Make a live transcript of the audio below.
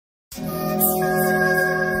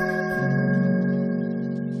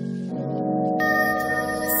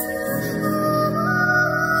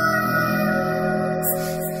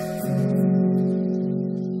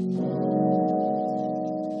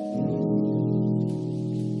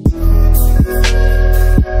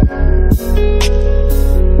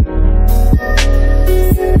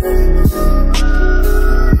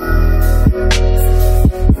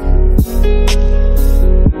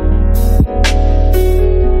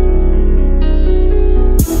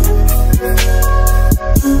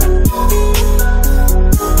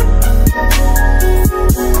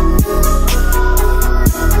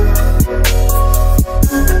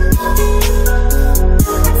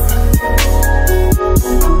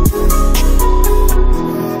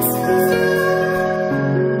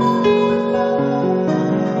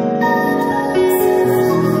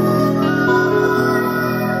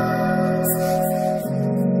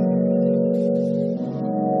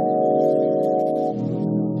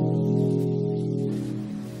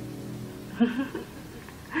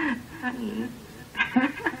me.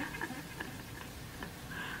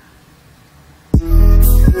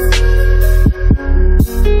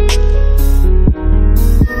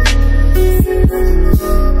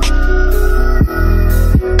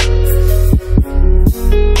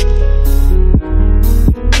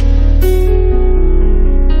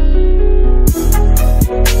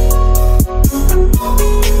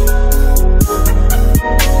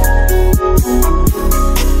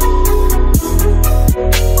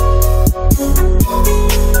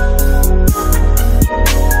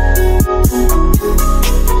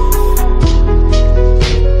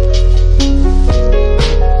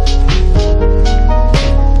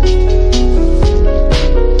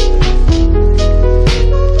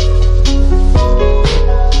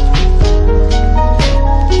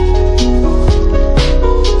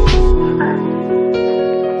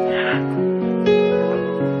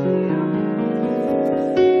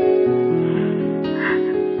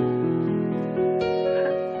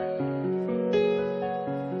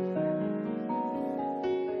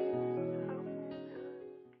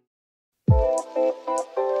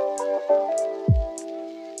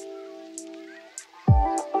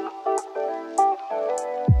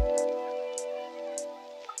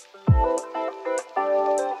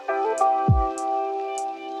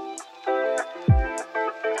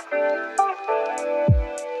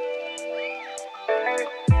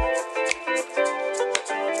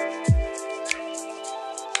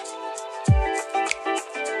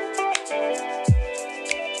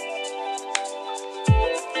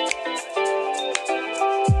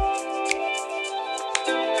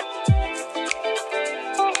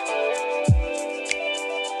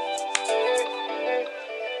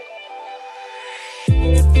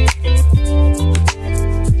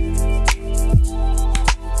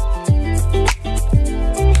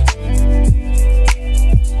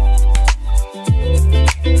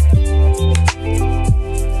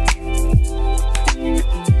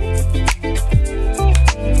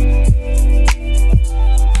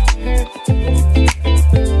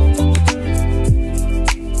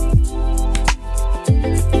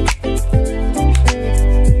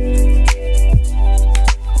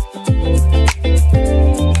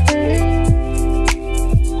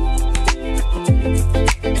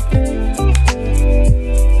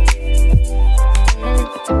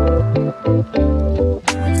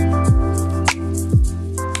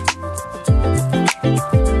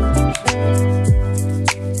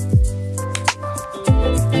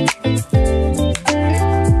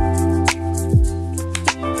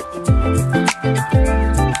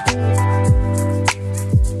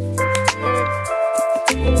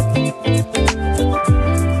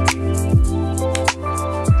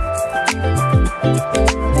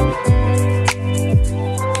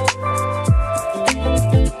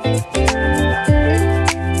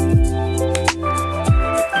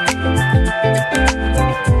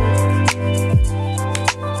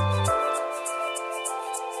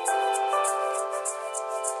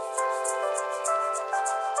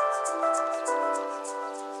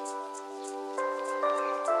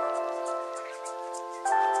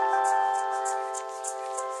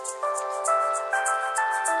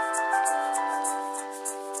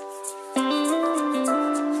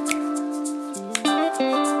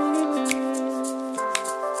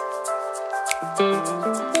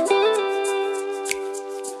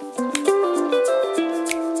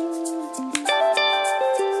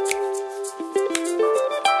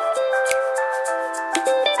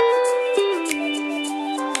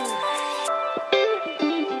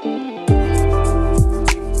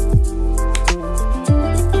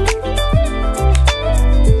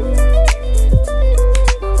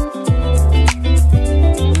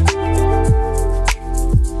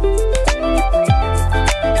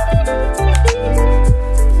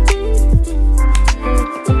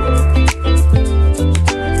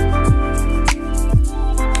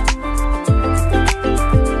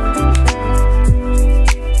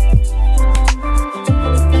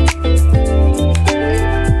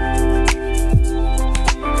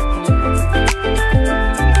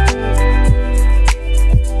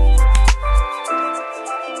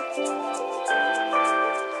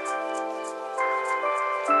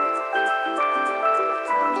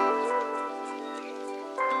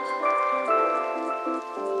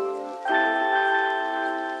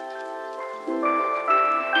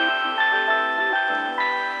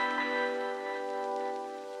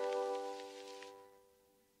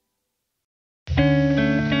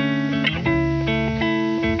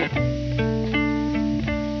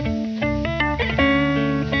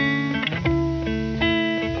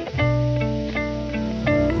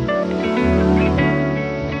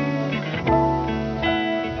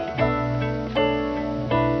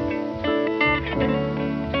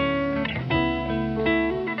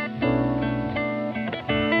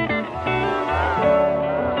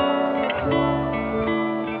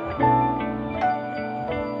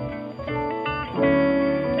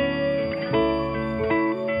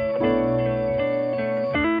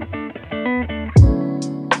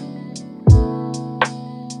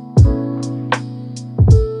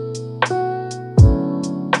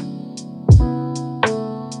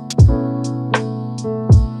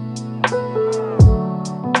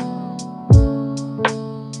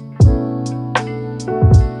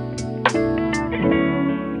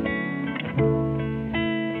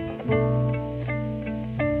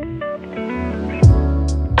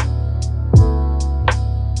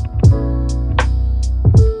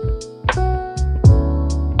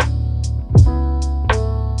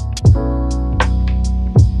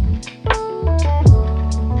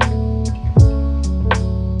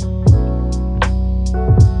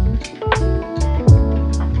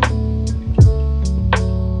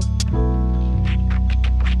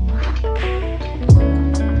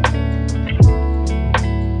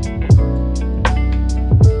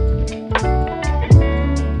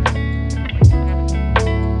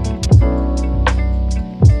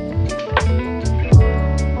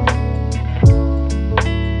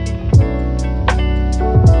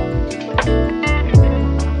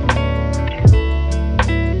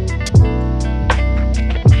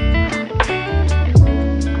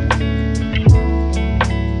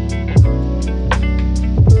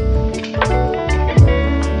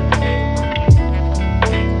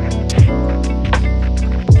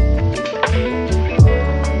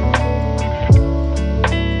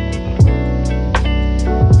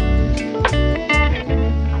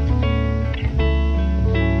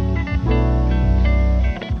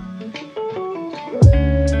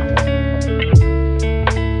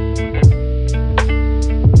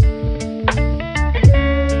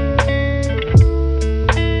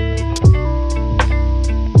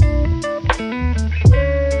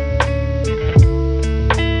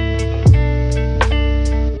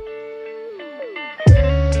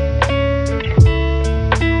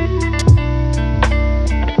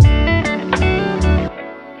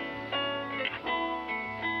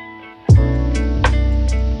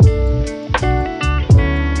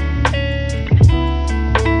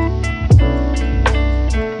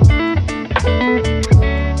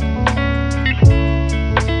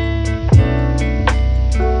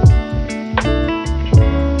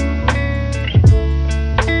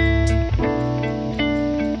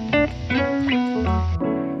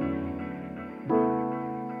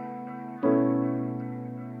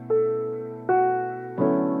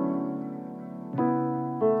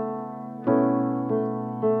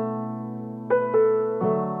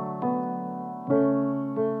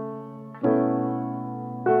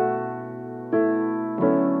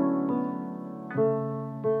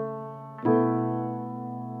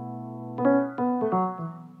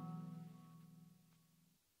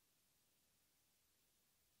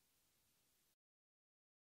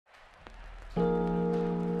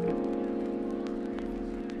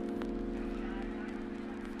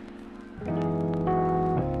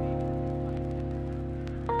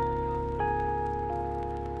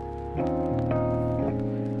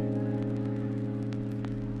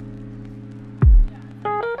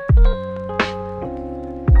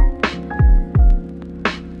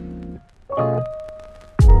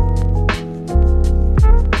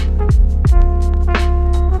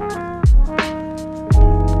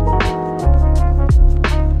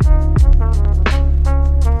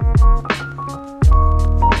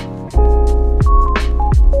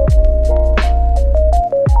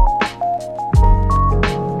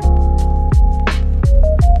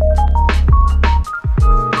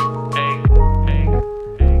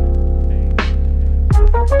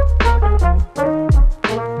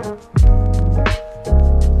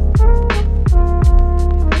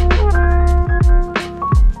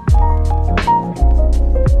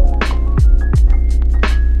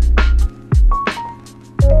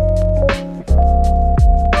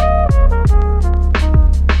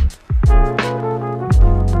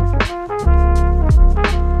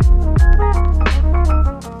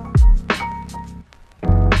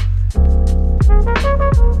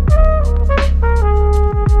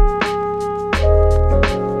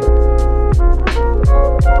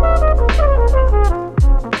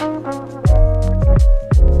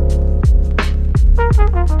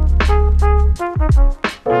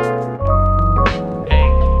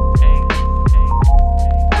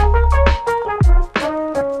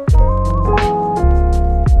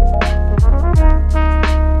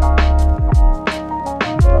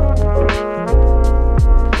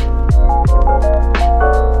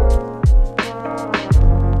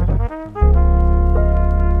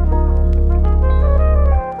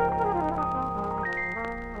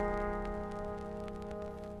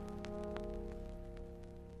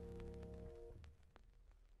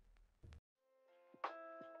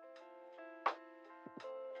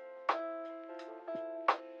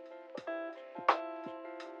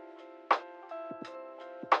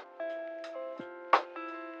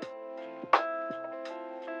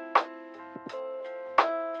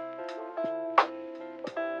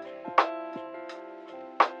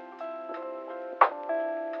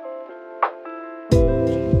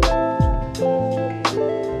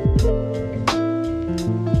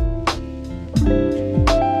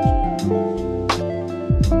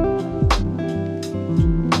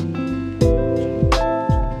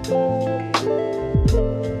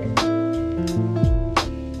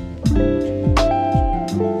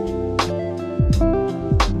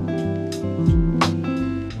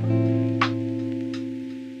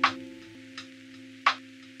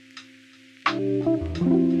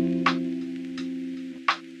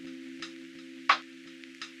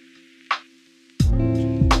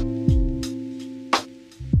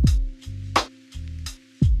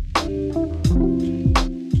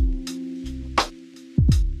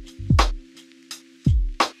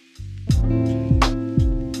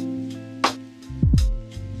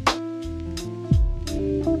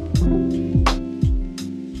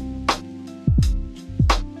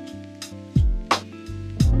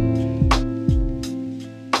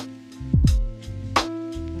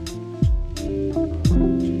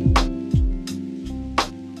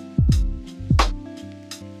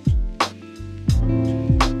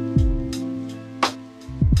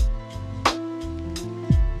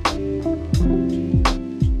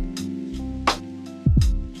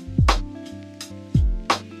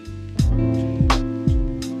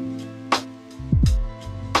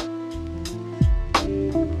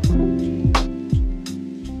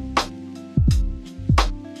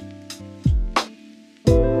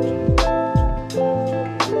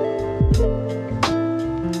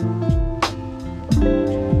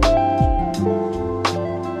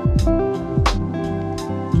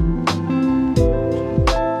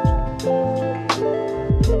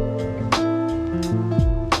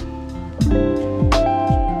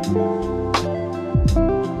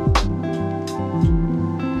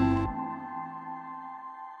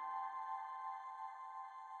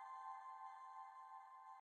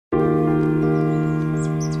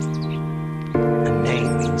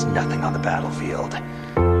 battlefield.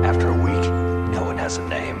 After a week, no one has a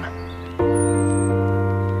name.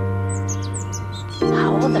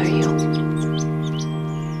 How old are you?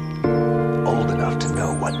 Old enough to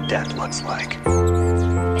know what death looks like.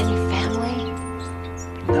 Any family?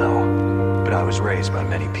 No, but I was raised by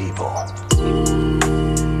many people.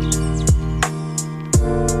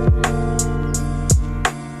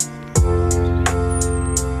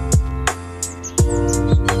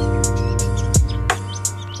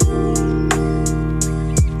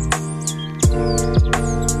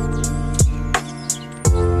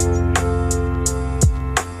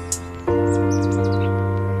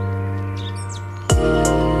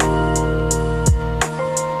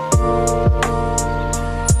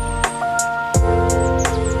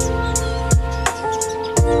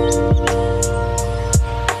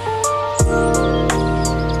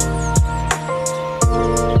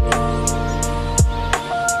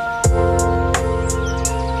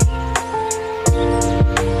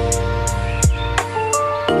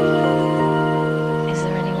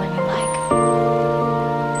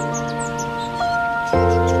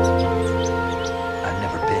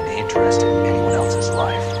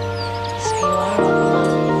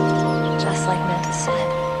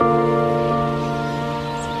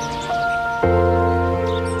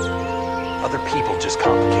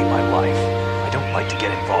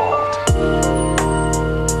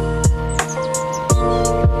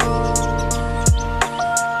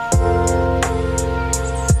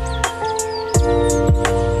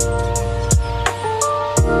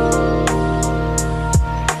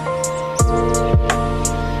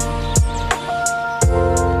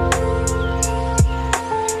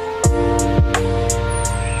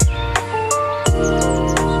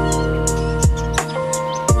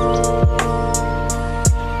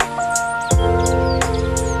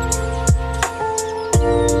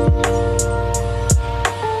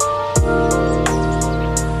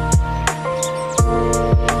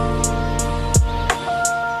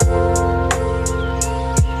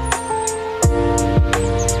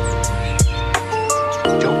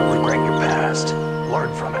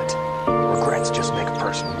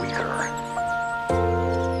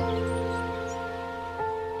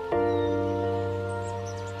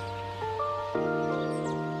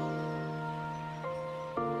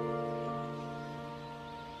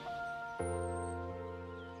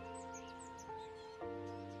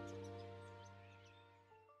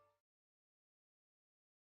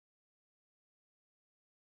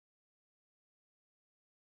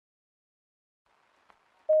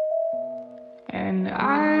 And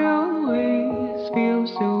I always feel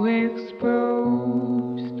so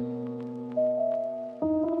exposed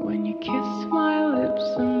when you kiss my lips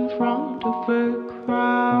in front of a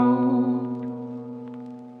crowd.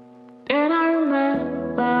 Then I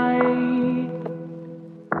remember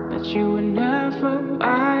that you were never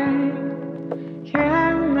mine. Yeah,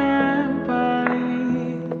 I remember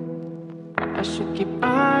I should keep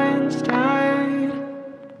eyes tight,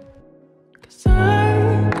 'cause I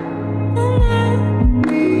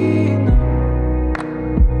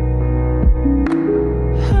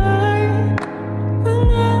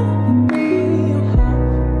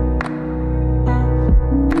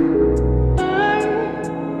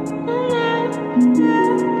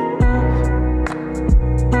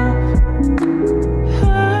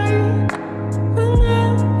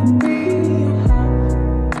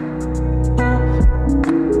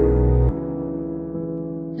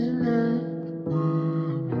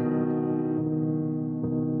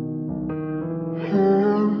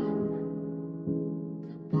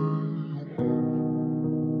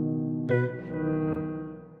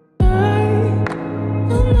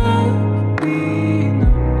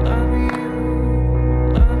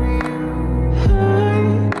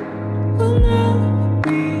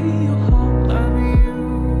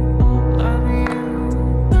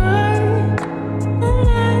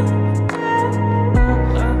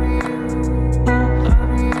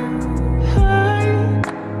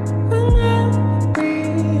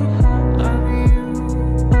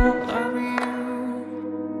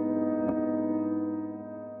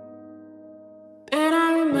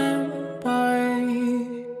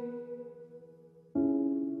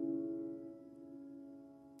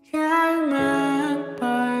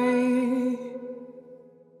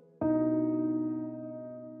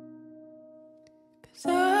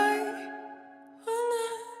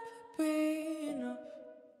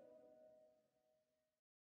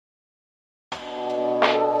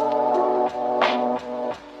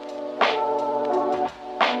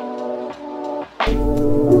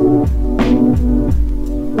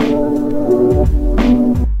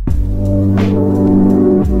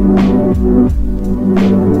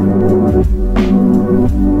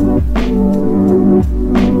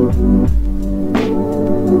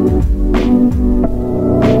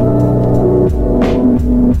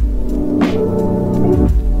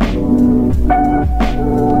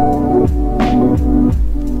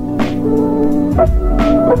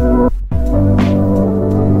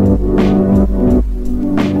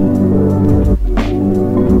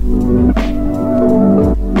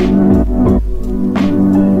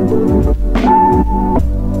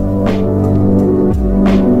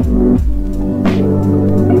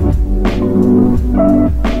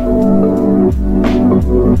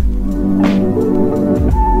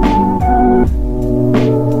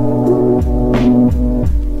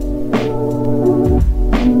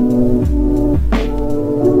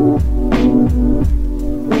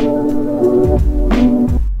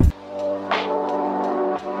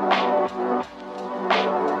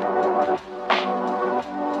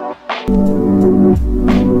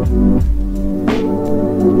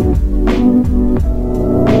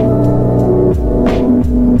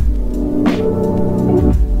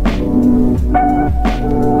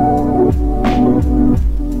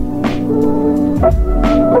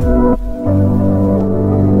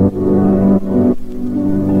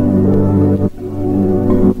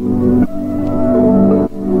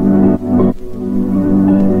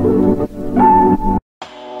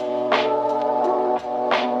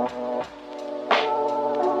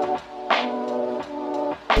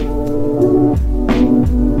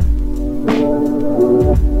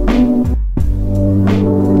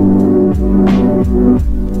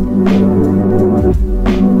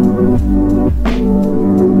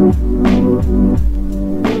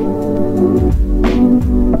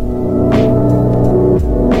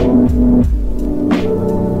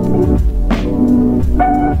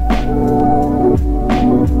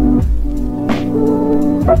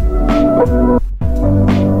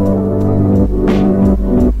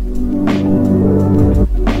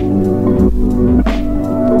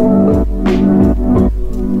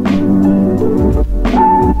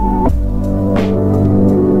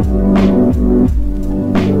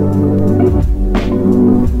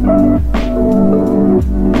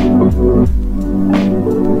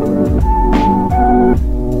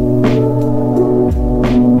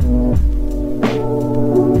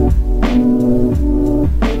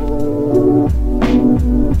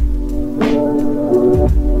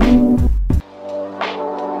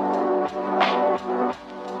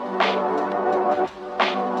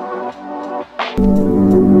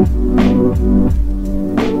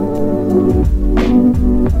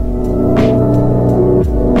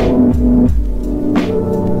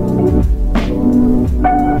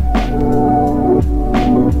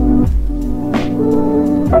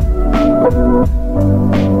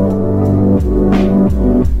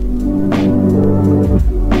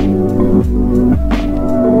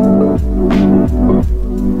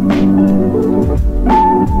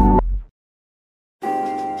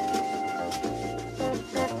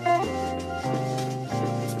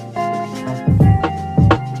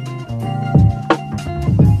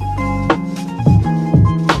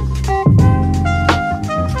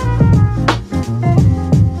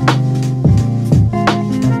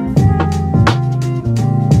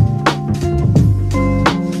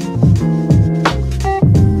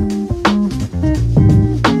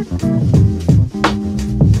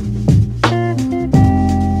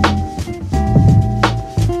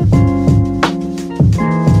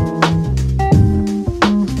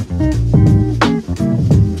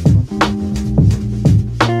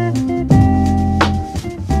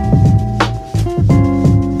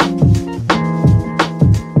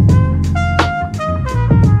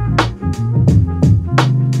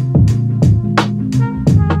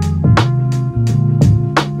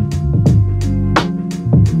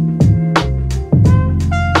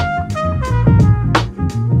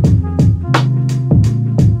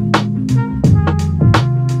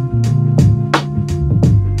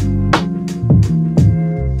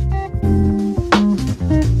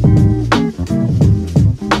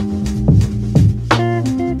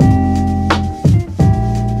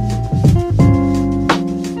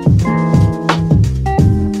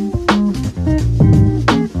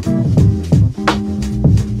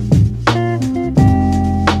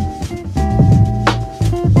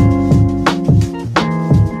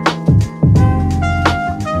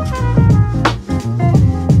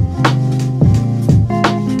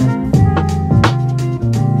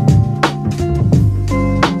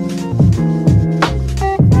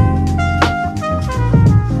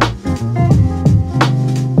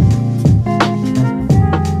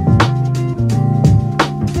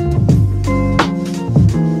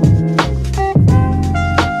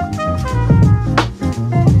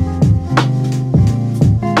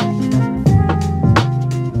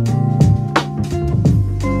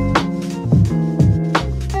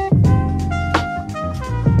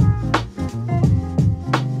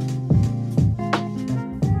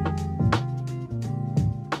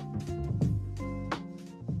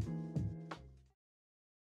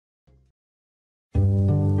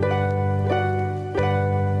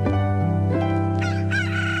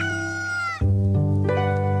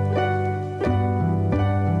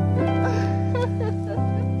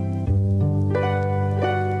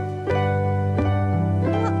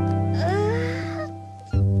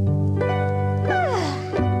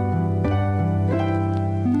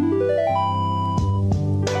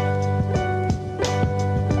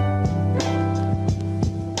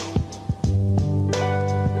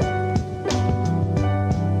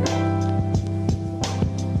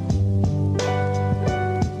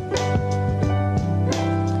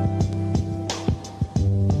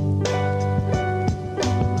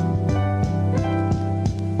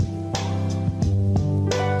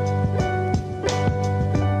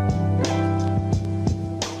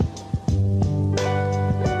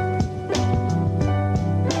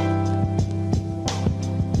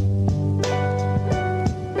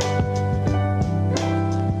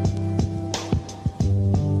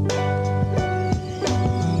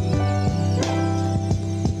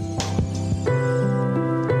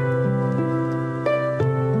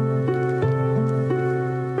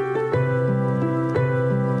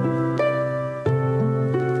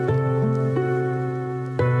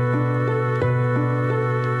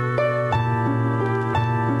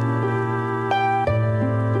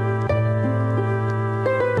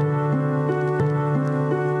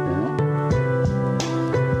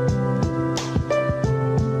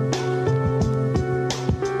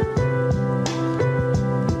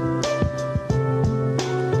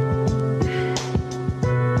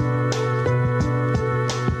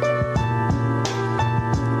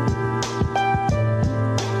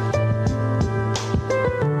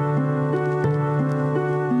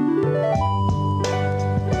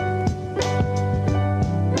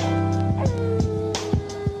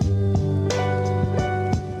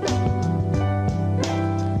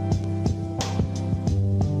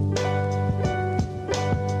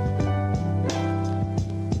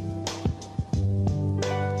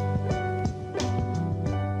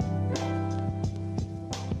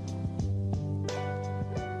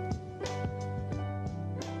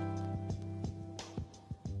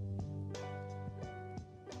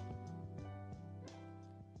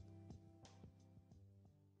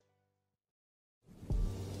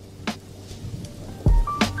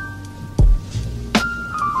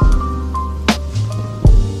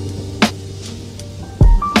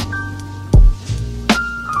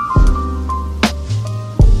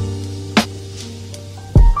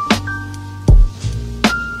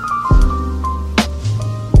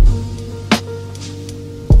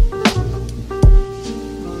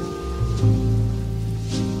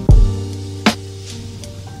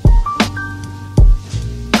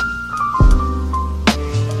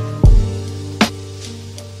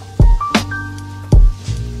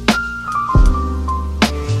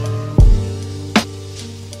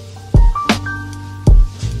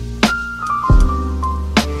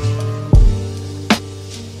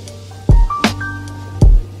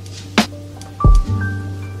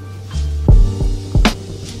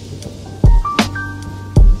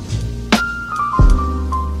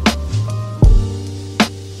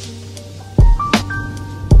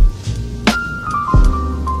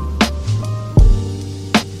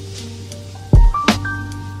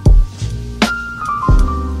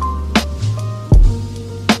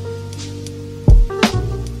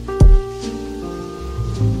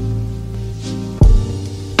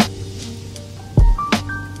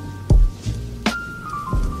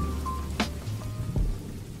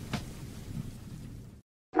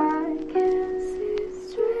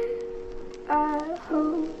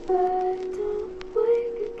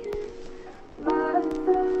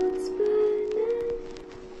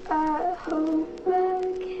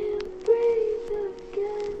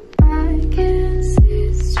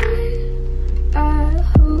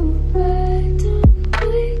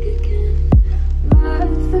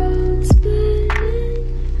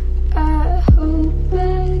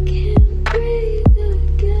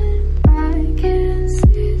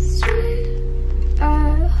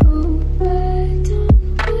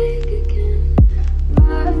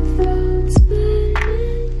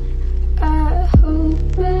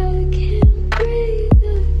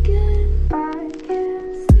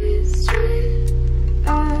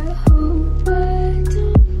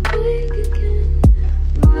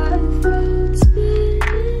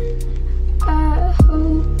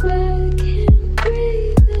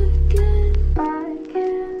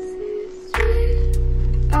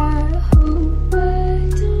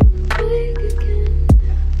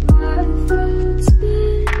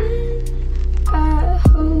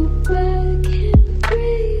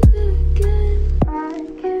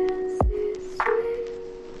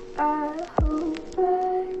I hope I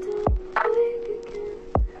don't wake again.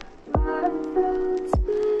 My thoughts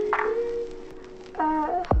spinning.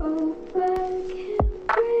 I hope I can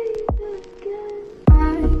breathe again.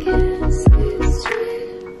 I can't sleep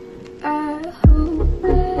straight. I hope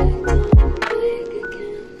I don't wake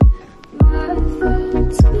again. My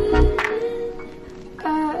thoughts spinning.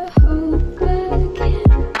 I hope I can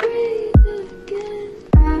breathe again.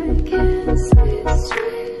 I can't sleep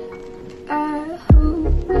straight. I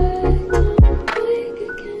hope I don't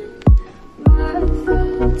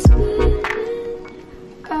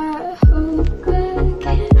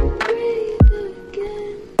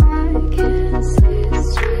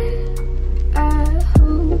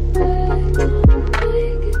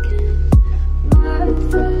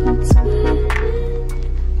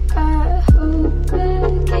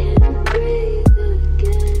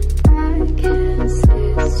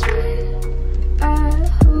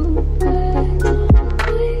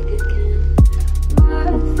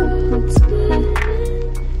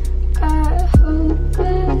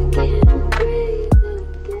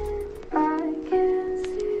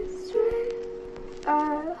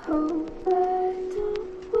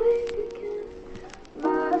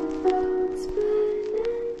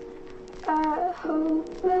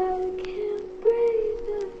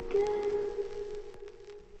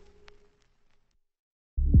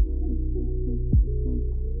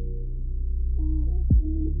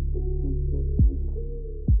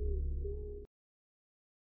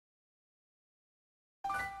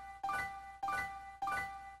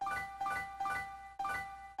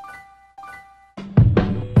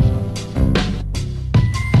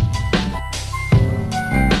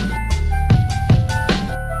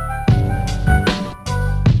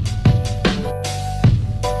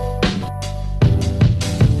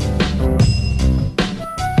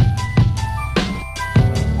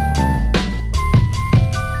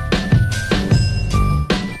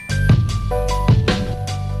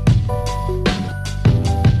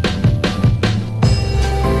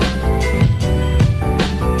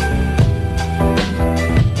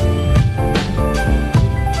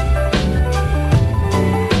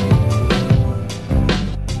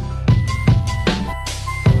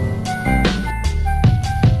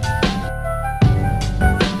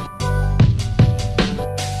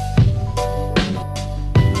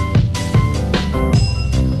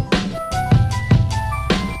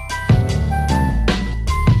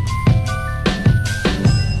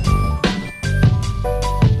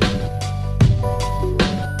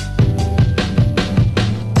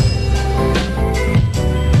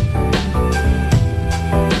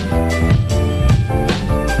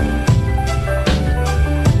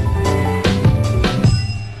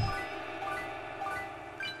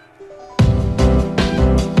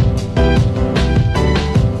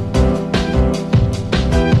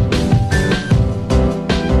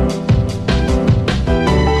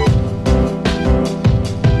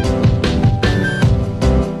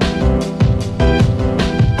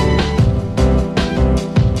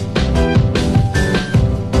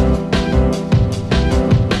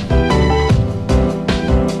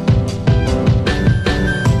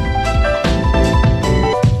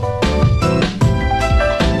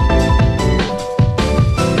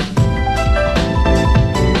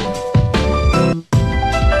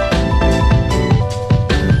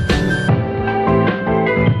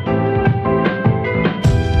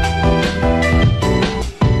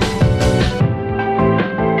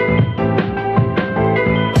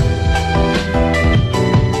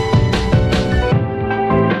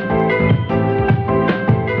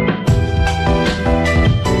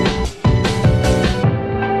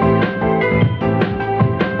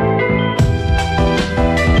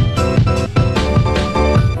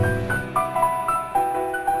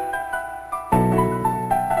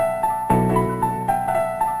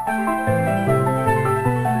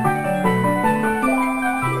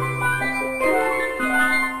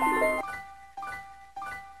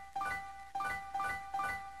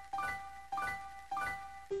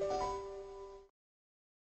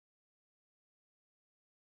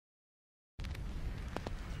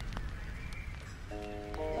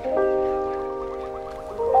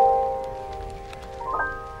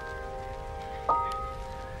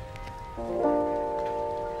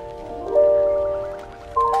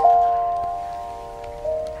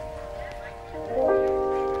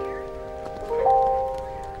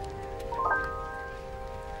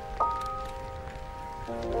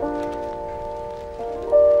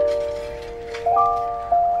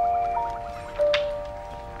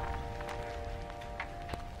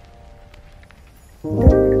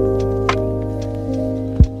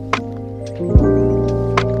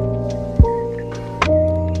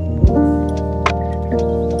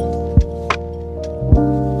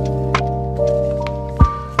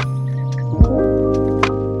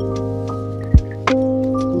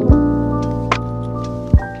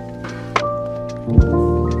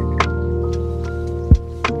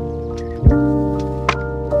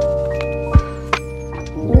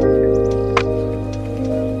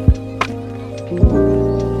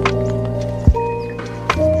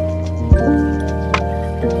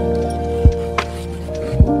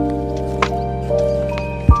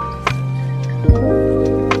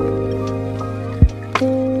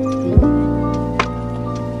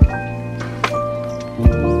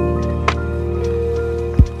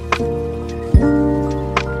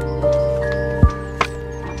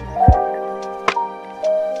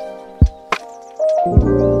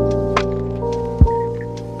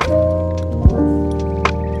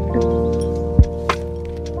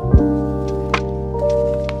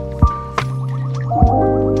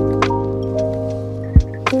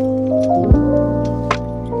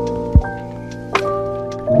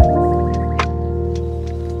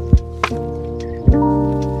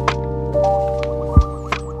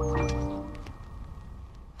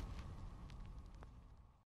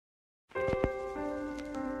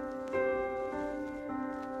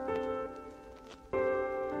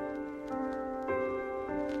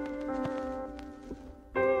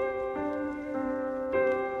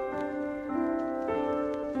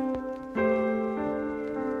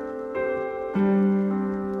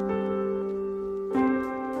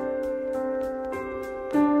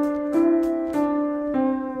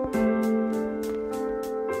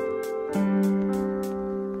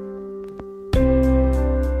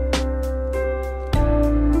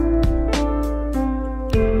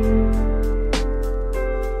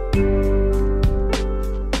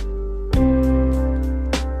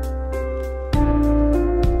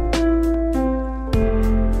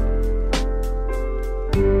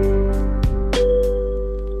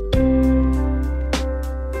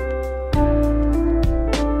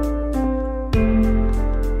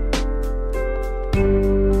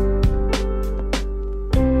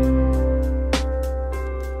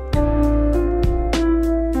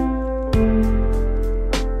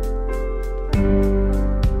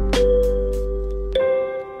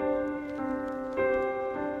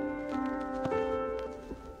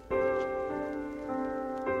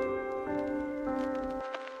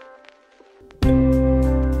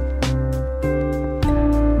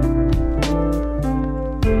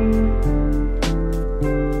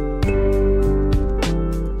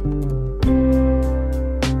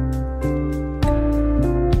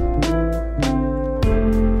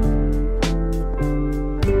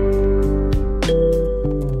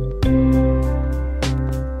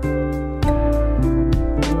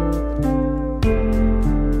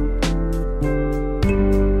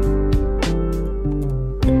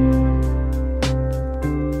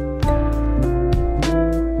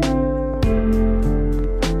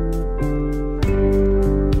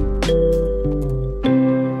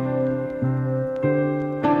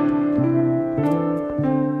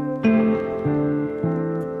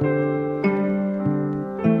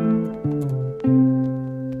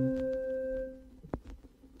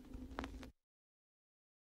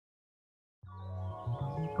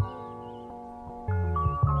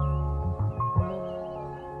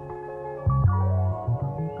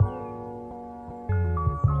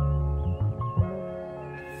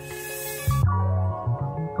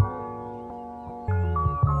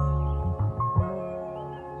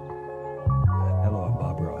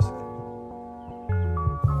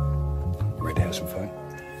have some fun.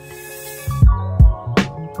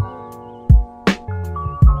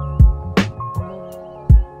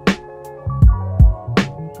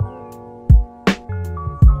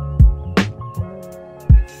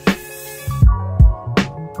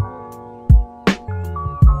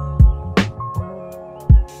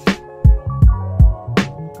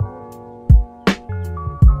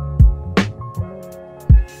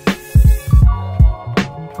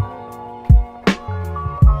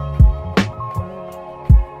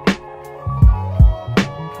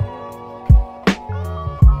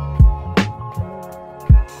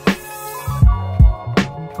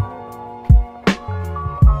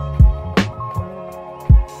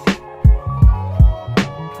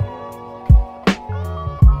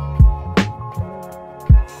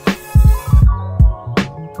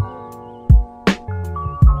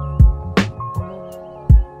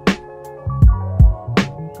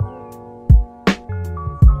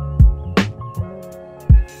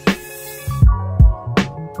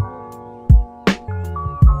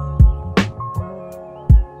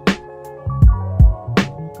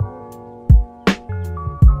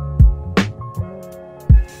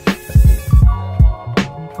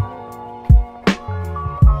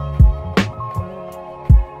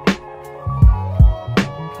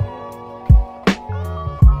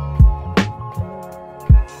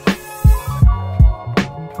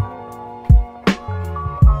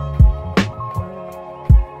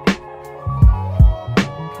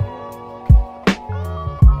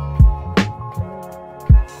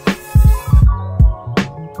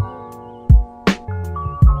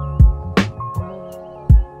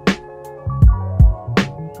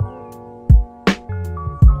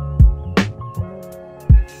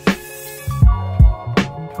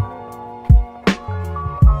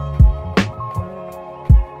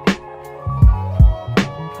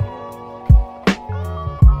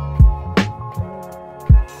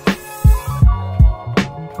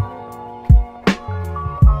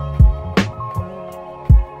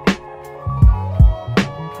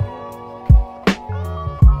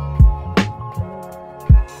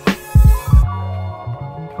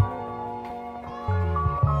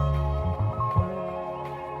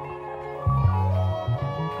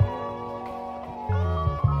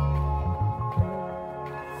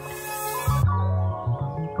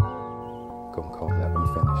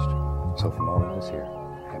 So from all of us here,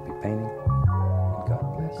 happy painting, and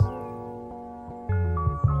God bless.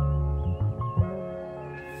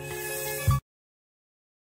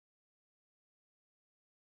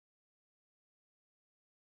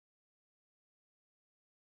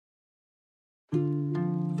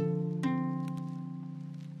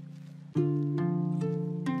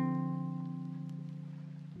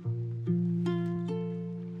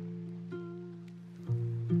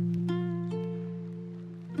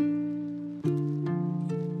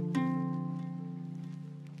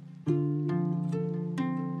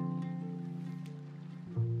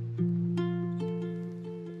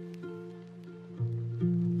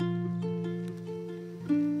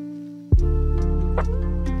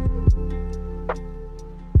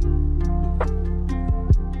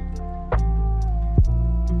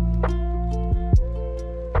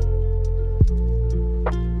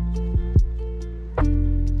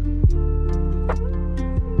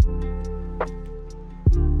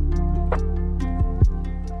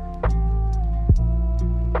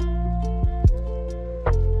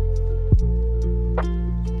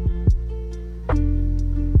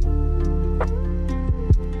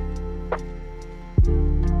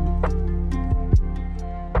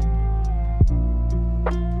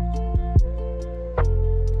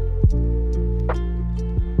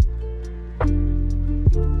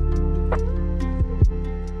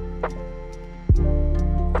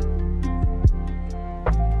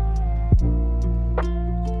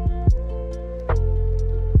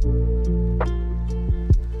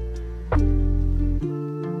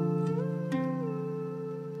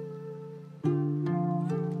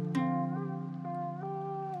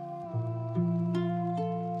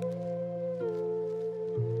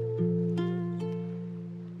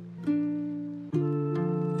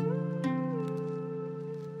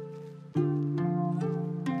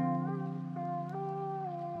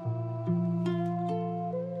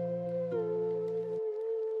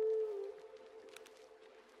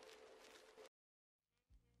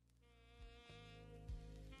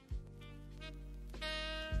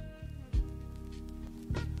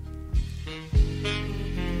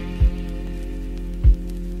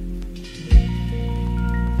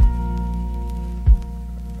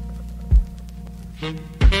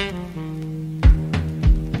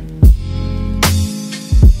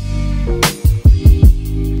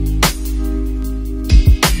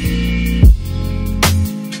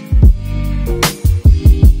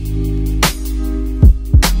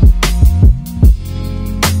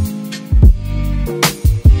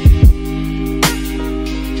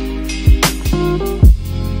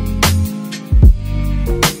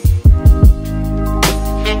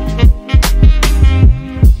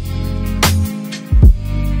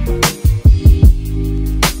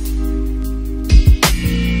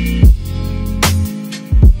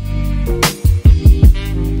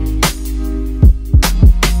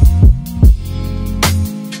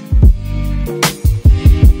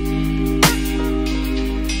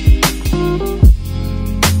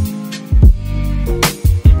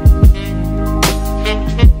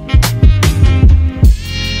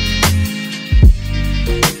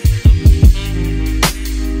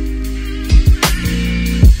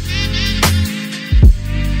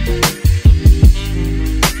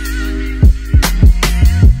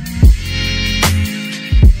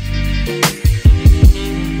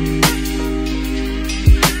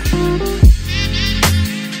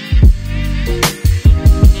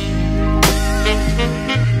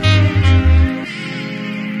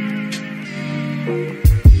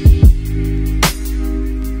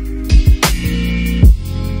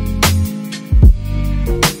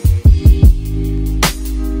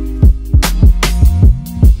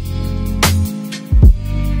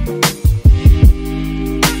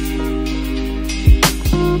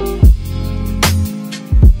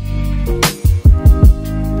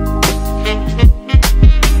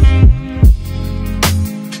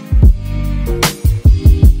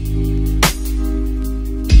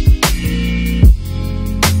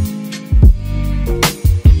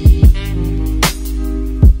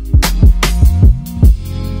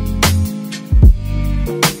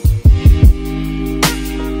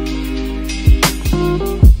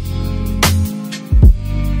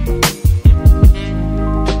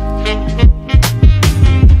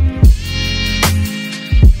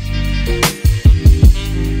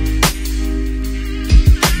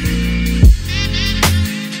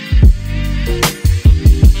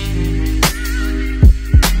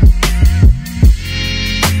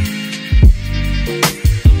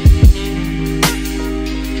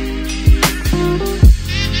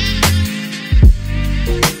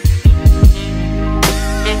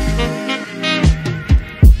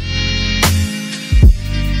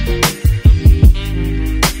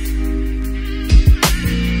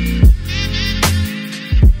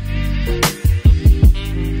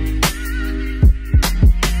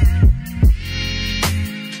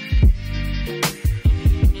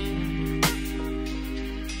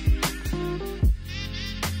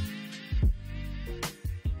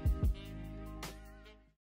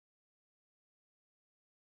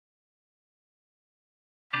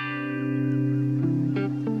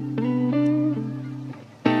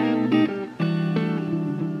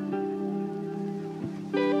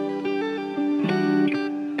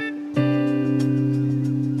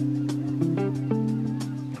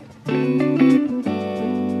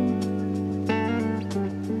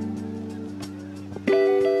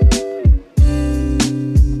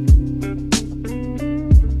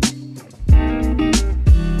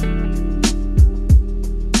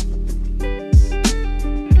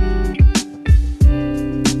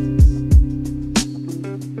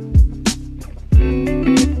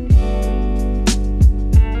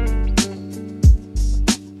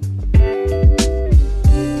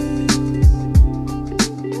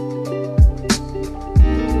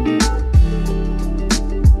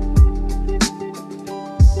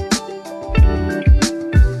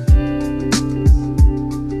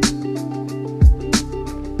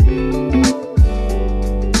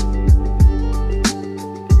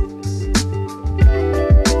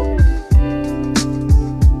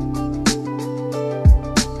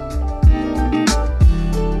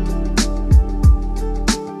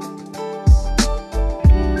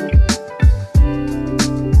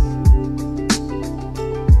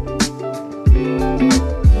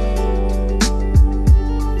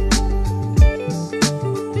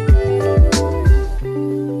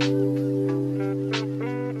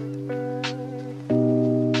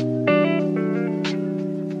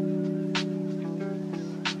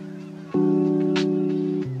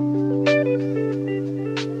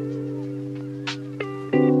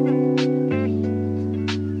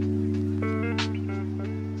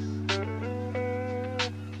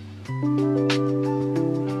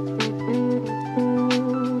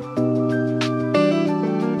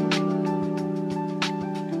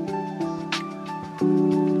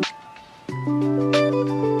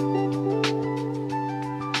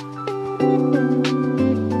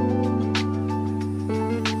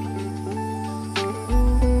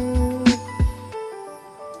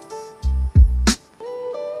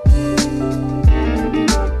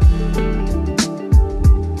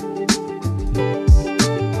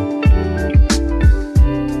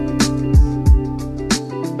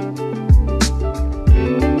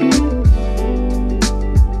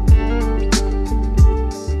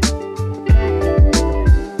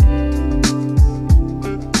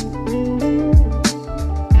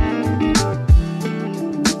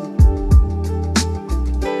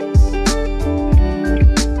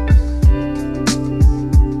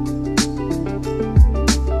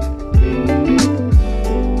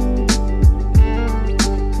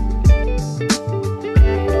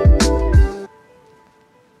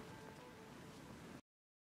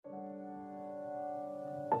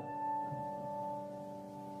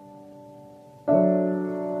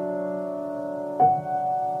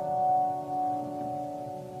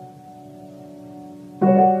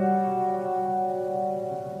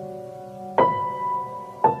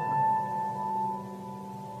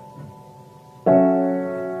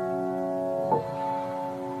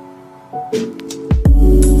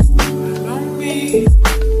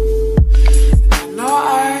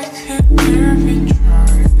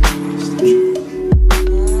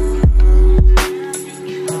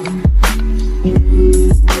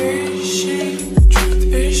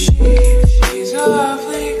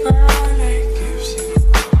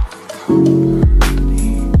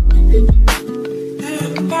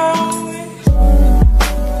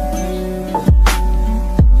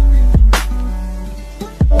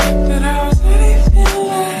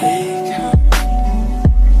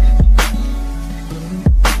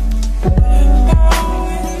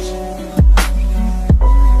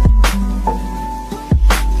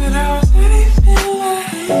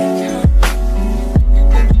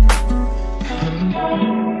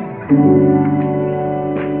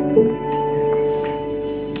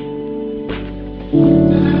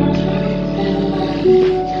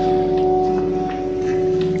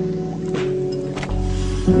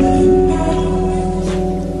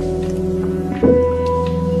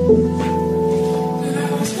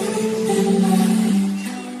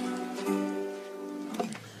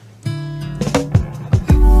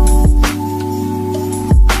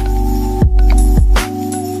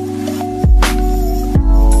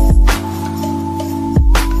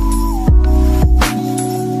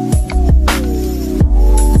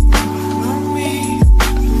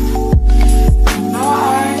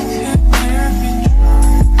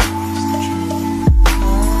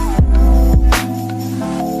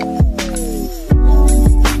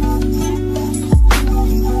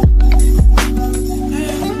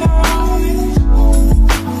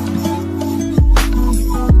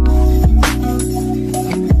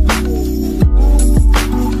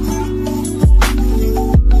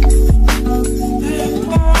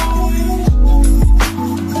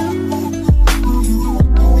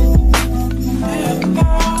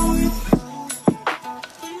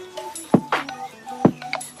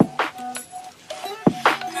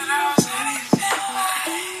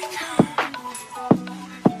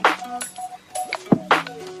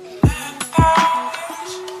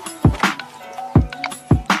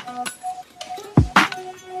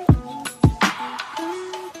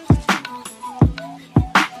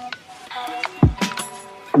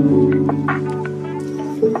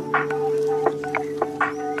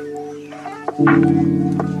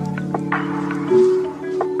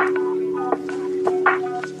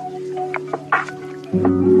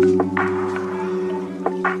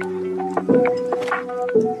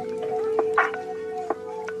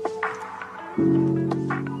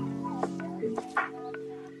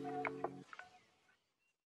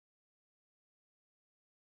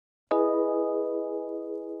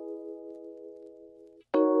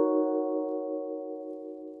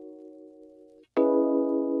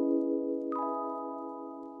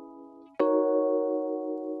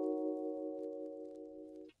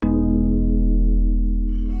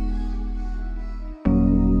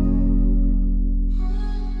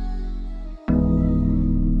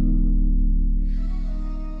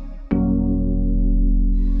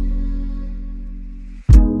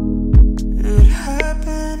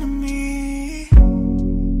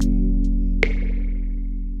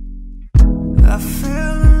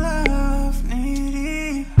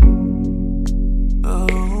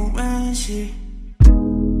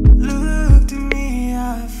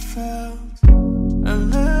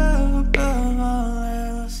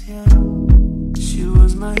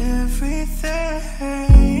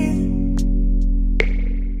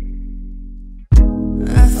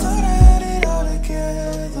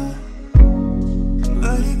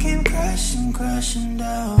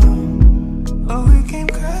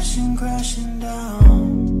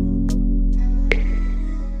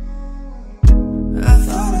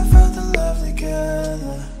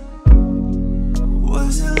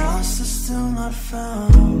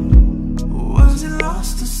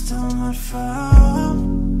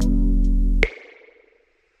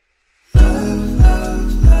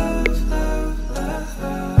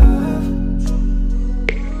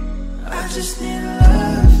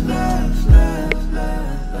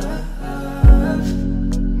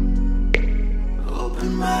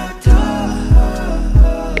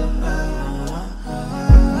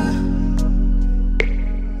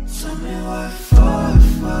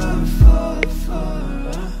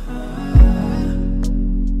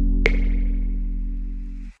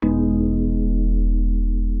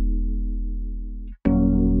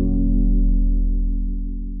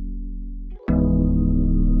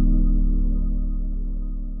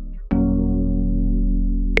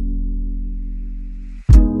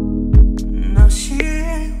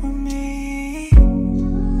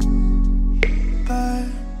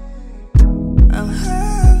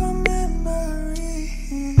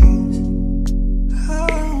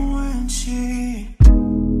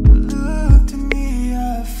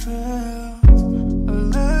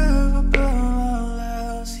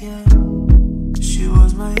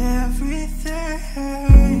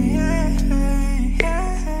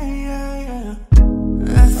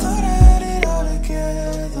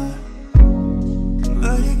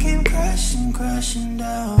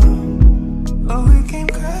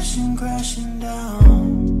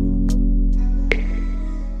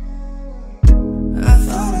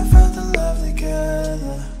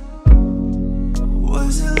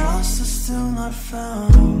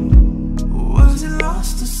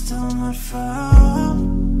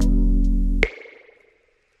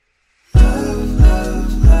 Love,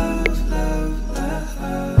 love, love.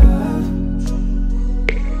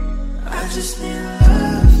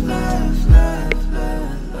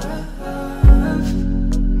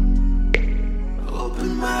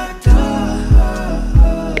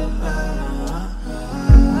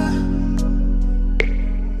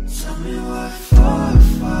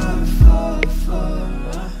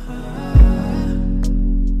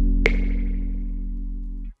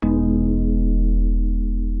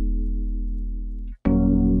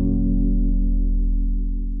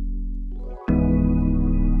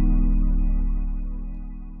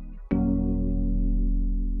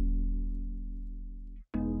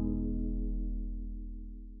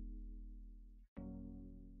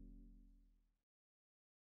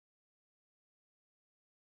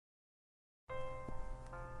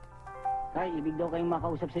 Tay, ibig daw kayong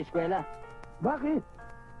makausap sa eskwela. Bakit?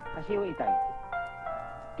 Kasi o itay,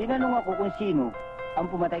 tinanong ako kung sino ang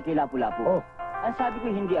pumatay kay Lapu-Lapu. Oh. Ang sabi ko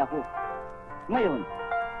hindi ako. Ngayon,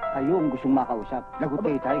 kayo ang gustong makausap. Lagot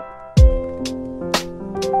kayo, tay.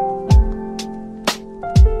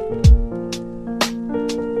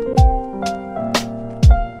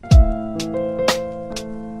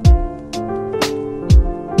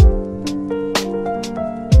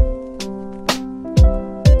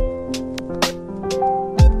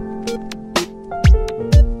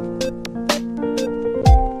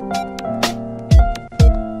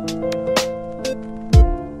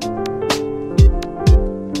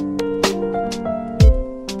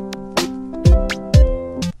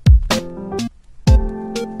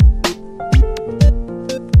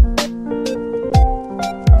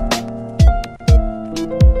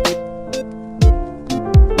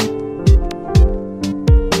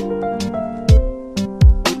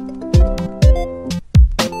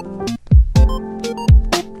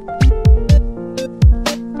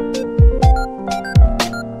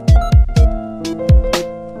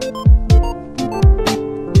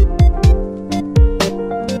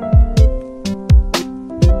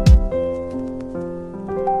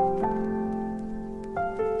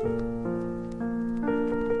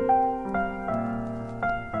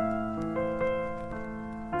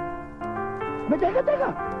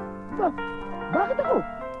 Teka! Bakit ako?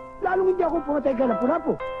 Lalong hindi ako pumatay ka ng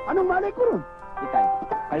Lapu-Lapu. Anong malay ko ron? Itay,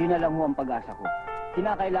 kayo na lang ho ang pag-asa ko.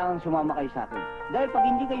 Kinakailangan sumama kayo sa akin. Dahil pag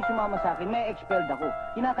hindi kayo sumama sa akin, may expelled ako.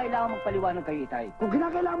 Kinakailangan magpaliwanag kayo, itay. Kung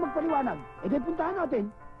kinakailangan magpaliwanag, edi puntahan natin.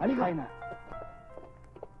 Halika. Kaya na.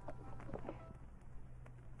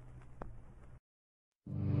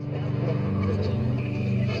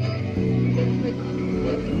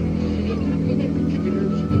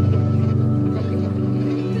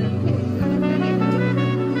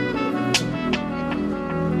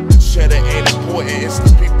 Cheddar ain't important, it's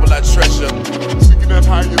the people I treasure. Speaking of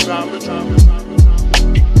higher knowledge,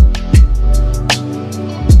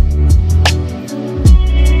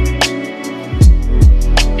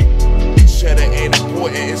 cheddar ain't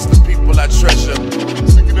important, it's the people I treasure.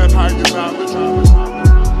 Speaking of higher knowledge,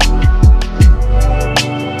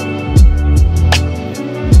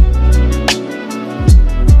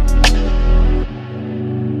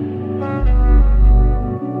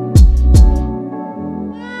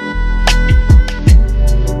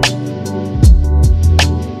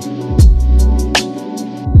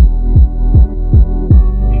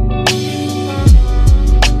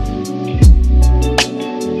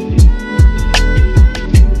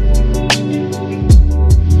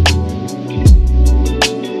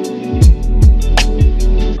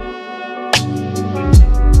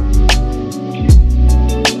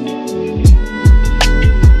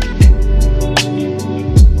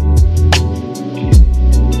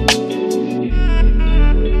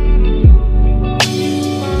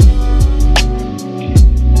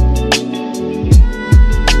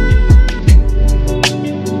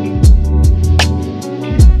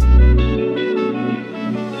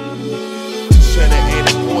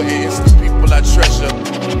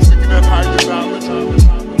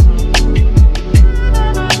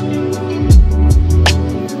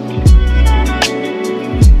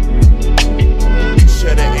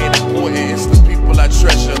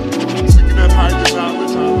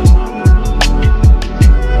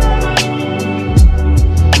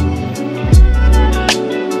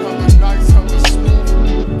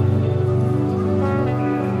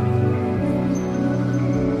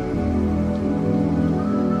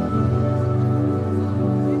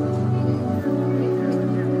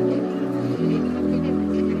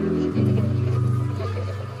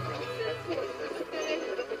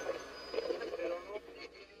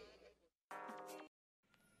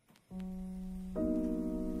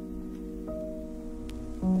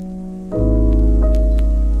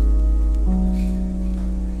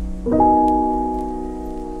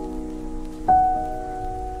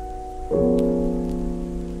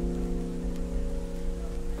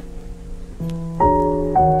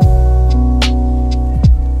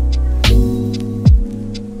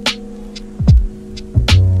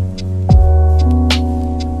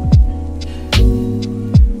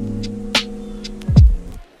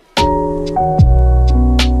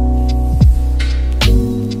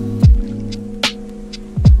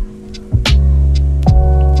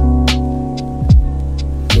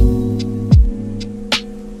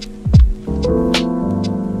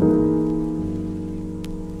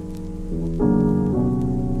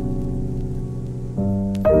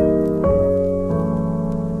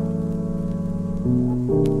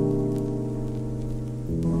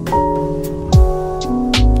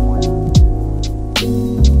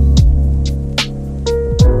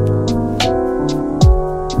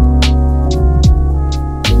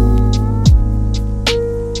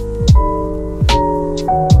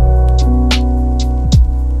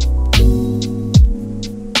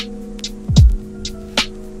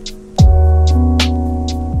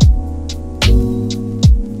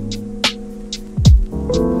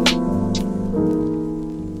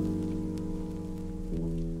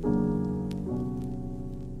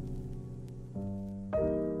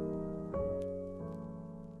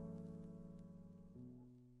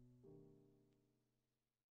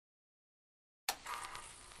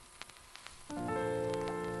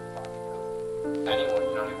 anyone,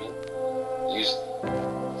 you know what I mean?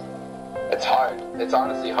 It's hard. It's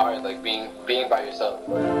honestly hard, like being by yourself.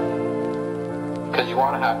 Because you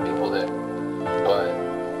want to have people there. But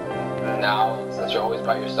now, since you're always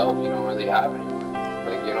by yourself, you don't really have anyone.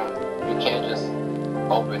 Like, you can't just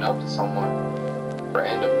open up to someone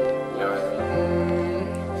randomly, you know what I mean?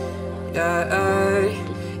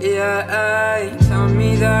 Tell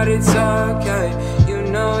me that it's okay. You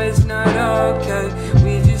know it's not okay.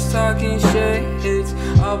 We just talking shit. It's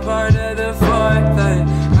all part of the foreplay.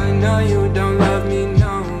 I know you don't love me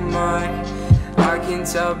no more. I can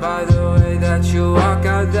tell by the way that you walk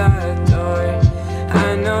out that door.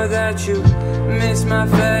 I know that you miss my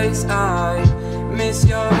face. I miss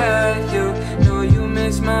your head. You know you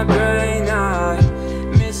miss my brain. I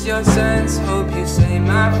miss your sense. Hope you say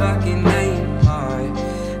my fucking name.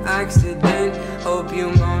 Accident, hope you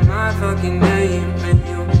moan my fucking name. When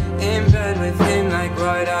you in bed with him, like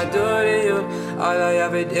what I do to you. All I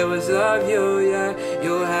ever did was love you, yeah.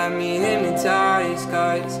 You had me hypnotized,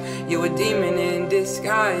 cause you a demon in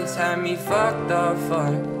disguise. Had me fucked up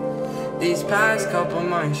for these past couple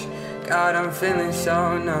months. God, I'm feeling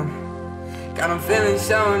so numb. God, I'm feeling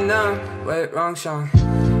so numb. Wait, wrong song.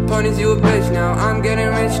 Point is you a bitch now, I'm getting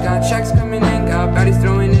rich. Got checks coming in, got baddies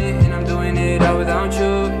throwing it. And I'm doing it all without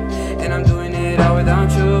you. And I'm doing it all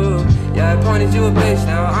without you. Yeah, point is you a bitch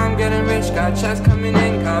now, I'm getting rich. Got checks coming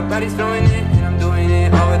in, got baddies throwing it. And I'm doing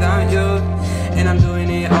it all without you. And I'm doing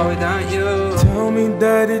it all without you. Tell me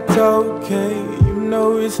that it's okay, you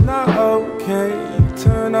know it's not okay. You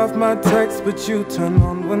turn off my text, but you turn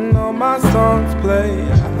on when all my songs play.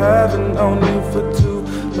 I haven't known you for too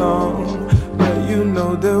long, but you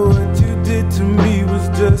know that what you did to me was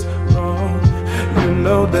just wrong. You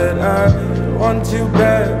know that I want you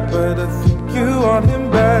back, but I think you want him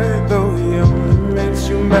back. Though he only makes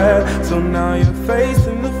you mad, so now you're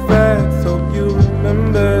facing the facts. Hope you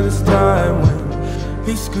remember this time when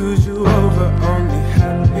he screws you over. Only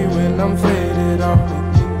happy when I'm faded,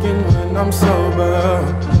 only thinking when I'm sober.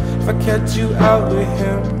 If I catch you out with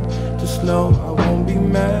him, just know I won't be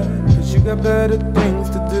mad. Cause you got better things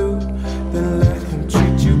to do than let him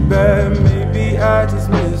treat you bad. Maybe I just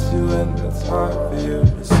miss you and that's hard for you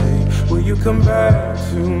to see. Will you come back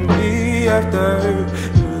to me after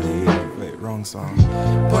you leave? Wait, wrong song.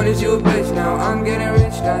 Point is you a bitch now, I'm getting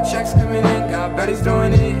rich. Got checks coming in, got baddies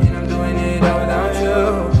throwing it. And I'm doing it all without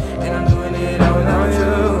you. And I'm doing it all without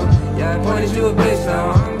you. Yeah, point is you a bitch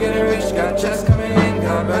now, I'm getting rich. Got checks coming in,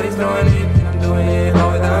 got baddies throwing it. And I'm doing it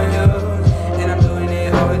all without you. And I'm doing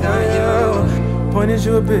it all without you. Point is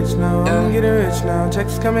you a bitch now, I'm getting rich now.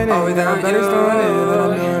 Checks coming in, got baddies throwing it. And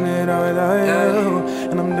I'm doing it all without you.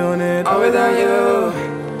 And I'm doing it all without you.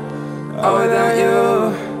 All without you.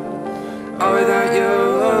 All without you.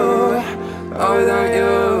 All without you.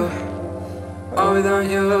 All without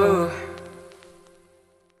you.